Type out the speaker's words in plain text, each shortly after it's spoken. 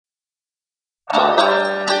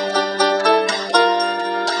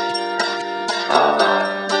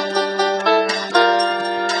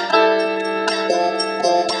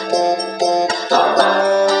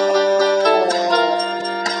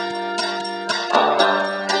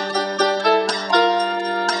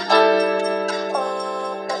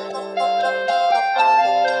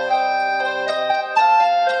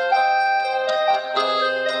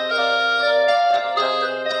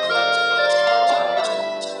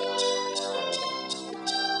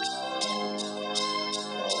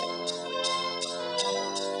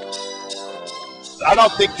I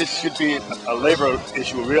don't think this should be a labor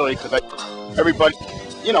issue, really, because everybody,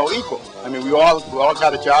 you know, equal. I mean, we all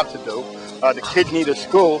got a job to do. The kids need a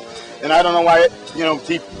school, and I don't know why, you know,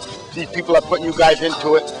 these people are putting you guys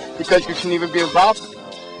into it because you shouldn't even be involved.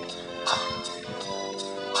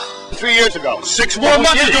 3 years ago. 6 more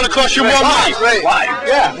months is going to cost you more money. Right. Why?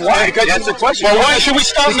 Yeah. Why? Because that's the question. Well, why should we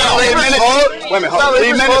stop now? Wait a minute. The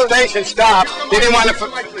administration stopped. They didn't want to.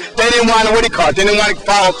 What do you call it? They didn't want to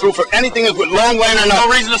follow through for anything with long lane or no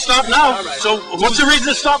reason to stop now. So what's the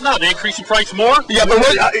reason to stop now? They increase the price more? Yeah, but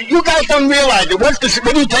you guys don't realize it. What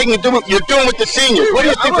are you taking to do? You're doing with the seniors. What do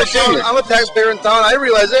you think for seniors? I'm a taxpayer in town. I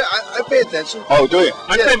realize it. I pay attention. Oh, do you?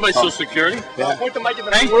 I pay my Social Security. Yeah.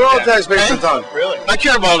 We're all taxpayers in town. Really? I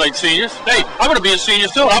care about like seniors. Hey, I'm going to be a senior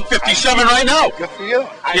still. I'm 57 right now. Good for you.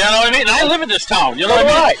 You know what I mean? I live in this town. You know what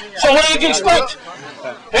I mean? So what do you expect?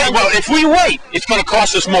 Hey, well, if we wait, it's going to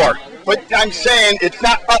cost us more. But I'm saying it's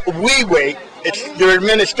not we wait. It's your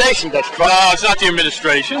administration that's trying. No, it's not the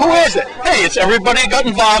administration. Who is it? Hey, it's everybody got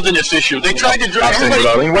involved in this issue. They tried to drive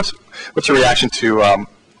everybody. What's your reaction to the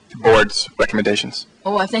board's recommendations?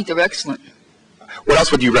 Oh, I think they're excellent. What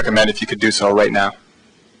else would you recommend if you could do so right now?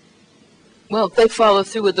 Well, if they follow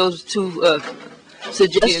through with those two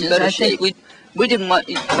suggestions, but I think we didn't want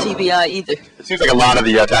TBI either. It seems like a lot of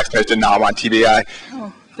the taxpayers did not want TBI.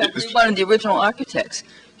 Oh, in fact, we wanted the original architects,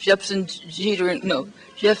 Jefferson, Jeter, and Cole.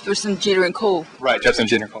 Right, Jefferson,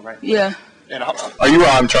 Jeter, and Cole, right. Yeah. And are you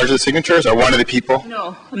in charge of the signatures, or one of the people?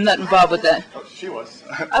 No, I'm not involved with that. Oh, she was.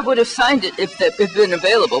 I would have signed it if it had been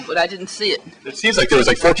available, but I didn't see it. It seems like there was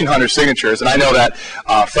like 1,400 signatures, and I know that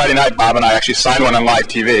Friday night, Bob and I actually signed one on live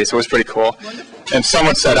TV, so it was pretty cool. Wonderful. And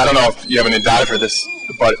someone said, I don't know if you have any data for this,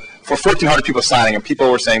 but for 1,400 people signing, and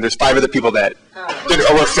people were saying there's 5 other people that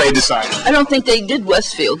were afraid to sign. I don't think they did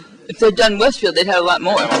Westfield. If they'd done Westfield, they'd have a lot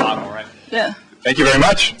more. Right? Yeah. Thank you very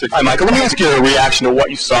much. Hi, Michael. Let me ask you a reaction to what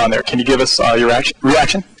you saw in there. Can you give us your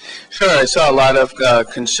reaction? Sure. I saw a lot of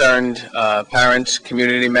concerned parents,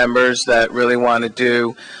 community members that really want to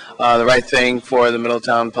do the right thing for the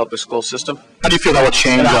Middletown public school system. How do you feel that will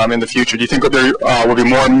change in the future? Do you think there will be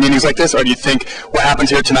more meetings like this, or do you think what happens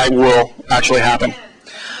here tonight will actually happen?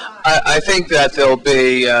 I think that there'll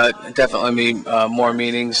be definitely be more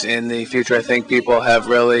meetings in the future. I think people have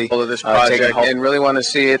really followed this project and really want to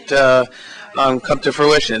see it come to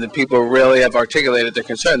fruition. And people really have articulated their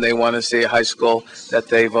concern. They want to see a high school that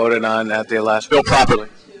they voted on at the last built properly.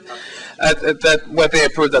 What they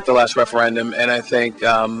approved at the last referendum, and I think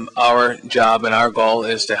our job and our goal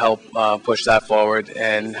is to help push that forward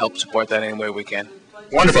and help support that any way we can.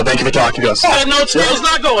 Wonderful. Thank you for talking to us. No, it's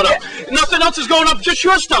not going up. Nothing else is going up. Just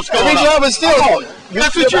your stuff's going up. But still,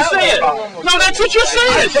 that's what you're saying. No, that's what you're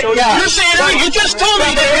saying. You're saying you just told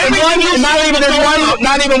me that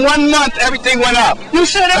not even 1 month, everything went up. You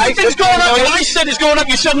said everything's going up, and I said it's going up.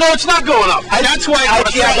 You said no, it's not going up. That's why I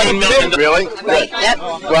was $7 million. Really? Right.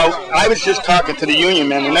 Yep. Well, I was just talking to the union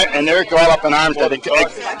men, and they're all up in arms that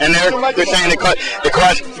and they're saying it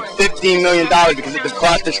cost $15 million because of the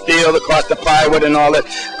cost of steel, the cost of plywood, and all that.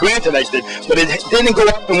 Granted, I did, but it didn't go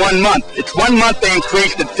up in 1 month. It's 1 month they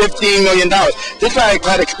increased it $15 million. This is why I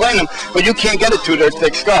try to explain them, but you can't get it to their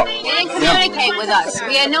thick skull. They didn't communicate with us.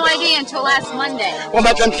 We had no idea until last Monday. Well,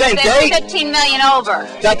 that's what I'm saying. They were $15 million over.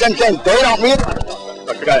 That's what I'm saying. They don't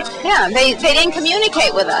realize. Yeah, they didn't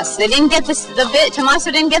communicate with us. They didn't get the bid.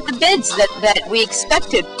 Tomasso didn't get the bids that we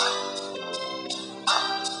expected.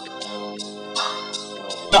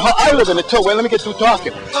 I live in it too. Wait, let me get through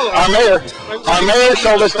talking. Our mayor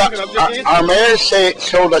showed us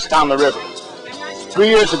down the river 3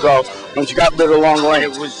 years ago when she got rid of the long lane.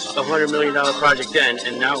 It was a $100 million project then,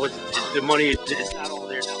 and now the money is not all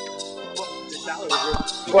there now. The salary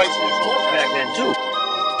was twice as much back then too.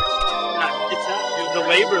 It's not the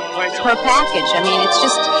labor price per package. I mean, it's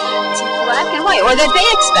black and white, or that they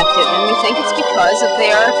expected, and we think it's because of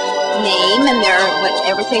their name and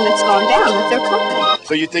everything that's gone down with their company.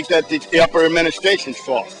 So you think that the upper administration's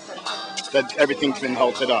fault, that everything's been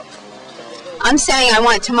halted up? I'm saying I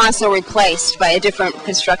want Tomasso replaced by a different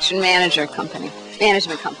construction management company.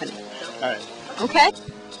 All right. Okay?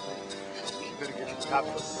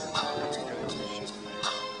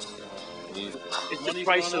 It's the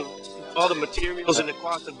price of all the materials and the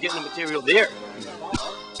cost of getting the material there.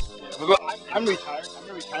 I'm retired. I'm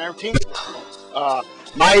a retired team.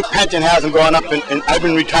 My pension hasn't gone up, and I've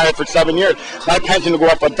been retired for 7 years. My pension will go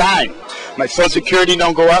up a dime. My Social Security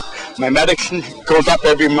don't go up. My medicine goes up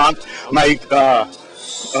every month. My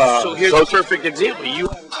so here's a perfect example. You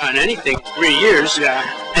haven't done anything in 3 years,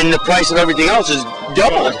 and the price of everything else is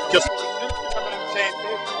doubled. Just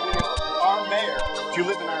our mayor, if you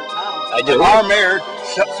live in our town, I do. Our mayor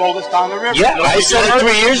sold us down the river. Yeah, I said it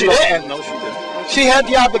 3 years ago. No, she didn't. She had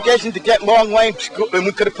the obligation to get Long Lane School, and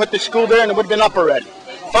we could have put the school there, and it would have been up already.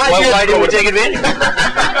 5 years Why ago, didn't we take advantage?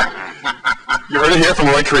 You heard it here from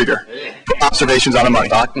Roy Krieger. Observations on the money.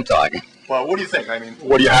 Talking. Well, what do you think? I mean,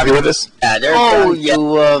 what are you happy with this?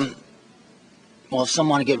 Well, some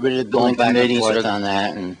want to get rid of the building committee and work on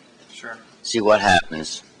that and see what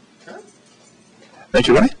happens. Thank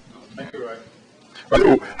you, Rennie. Thank you, Roy. How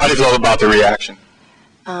do you feel about the reaction?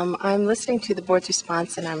 I'm listening to the board's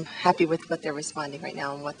response, and I'm happy with what they're responding right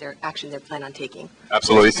now and what their action they're planning on taking.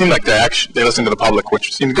 Absolutely. It seemed like they listened to the public,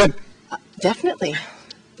 which seemed good. Definitely.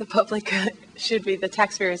 The public should be, the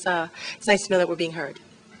taxpayers, it's nice to know that we're being heard.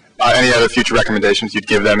 Any other future recommendations you'd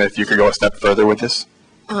give them if you could go a step further with this?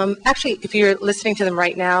 Actually, if you're listening to them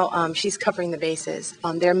right now, she's covering the bases.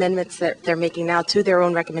 There are amendments that they're making now to their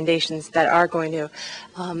own recommendations that are going to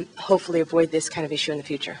hopefully avoid this kind of issue in the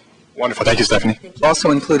future. Wonderful. Thank you, Stephanie.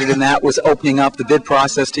 Also included in that was opening up the bid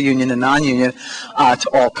process to union and non-union to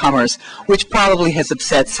all comers, which probably has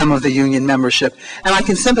upset some of the union membership. And I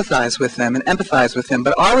can sympathize with them and empathize with them,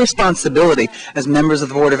 but our responsibility as members of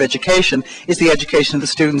the Board of Education is the education of the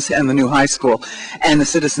students and the new high school and the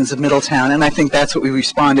citizens of Middletown, and I think that's what we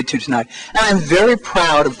responded to tonight. And I'm very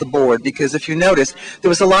proud of the board because if you notice, there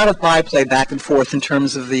was a lot of byplay back and forth in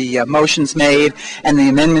terms of the motions made and the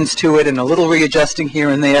amendments to it and a little readjusting here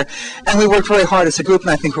and there. And we worked very hard as a group,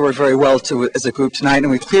 and I think we worked very well as a group tonight,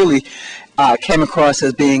 and we clearly came across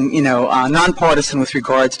as being, nonpartisan with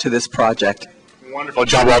regards to this project. Wonderful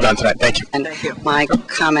job, well done tonight. Thank you. And my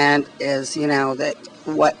comment is, that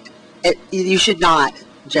you should not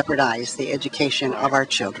jeopardize the education of our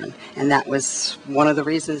children, and that was one of the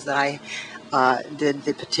reasons that I did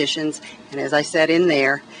the petitions. And as I said in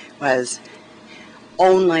there was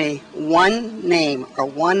only one name or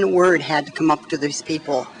one word had to come up to these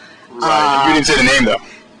people. You didn't say the name, though.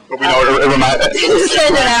 But we know it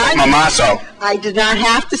Tomasso. I did not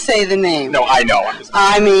have to say the name. No, I know.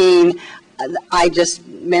 I just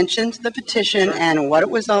mentioned the petition and what it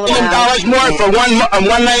was all about. $1 million more for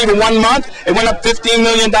one night and 1 month. It went up $15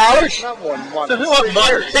 million. Not 1 month.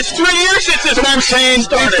 It's 3 years since this. That's what I'm saying.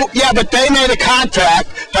 Yeah, but they made a contract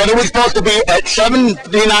that it was supposed to be at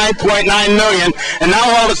 $79.9 million, and now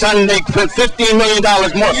all of a sudden they put $15 million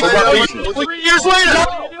more for what reason? 3 years later.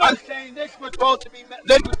 I'm saying this was supposed to be.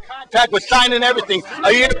 This contract was signed and everything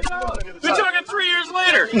a year. We're talking 3 years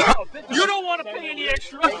later. No. You don't want to pay any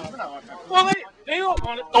extra. Well, they don't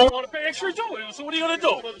want to pay extra too. So what are you going to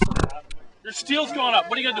do? Your steel's going up.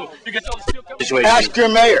 What are you going to do? You can tell the steel company. Ask your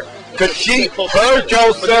mayor, because her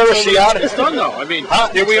Joe Saracchi out of it. It's done though. I mean,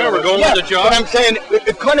 here we are. We're going with the job. But I'm saying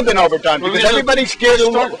it couldn't have been overdone because everybody's scared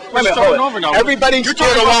of Long Lane. Everybody's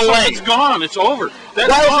scared of Long Lane. It's gone. It's over. Why is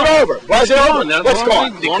it over? Why is it over? What's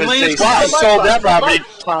gone? Because they sold that property.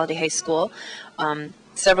 Quality High School.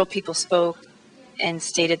 Several people spoke and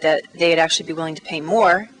stated that they'd actually be willing to pay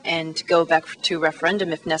more and go back to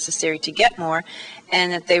referendum if necessary to get more,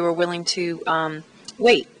 and that they were willing to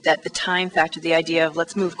wait, that the time factor, the idea of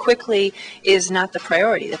let's move quickly is not the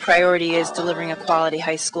priority. The priority is delivering a quality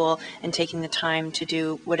high school and taking the time to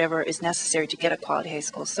do whatever is necessary to get a quality high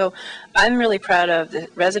school. So I'm really proud of the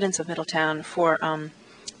residents of Middletown for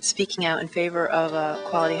speaking out in favor of a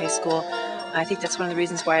quality high school. I think that's one of the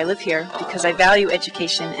reasons why I live here, because I value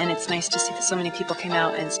education, and it's nice to see that so many people came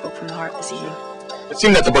out and spoke from the heart this evening. It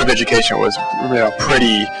seemed that the Board of Education was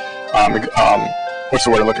pretty, what's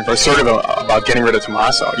the word I'm looking for, assertive about getting rid of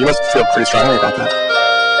Tomasso. You must feel pretty strongly about that.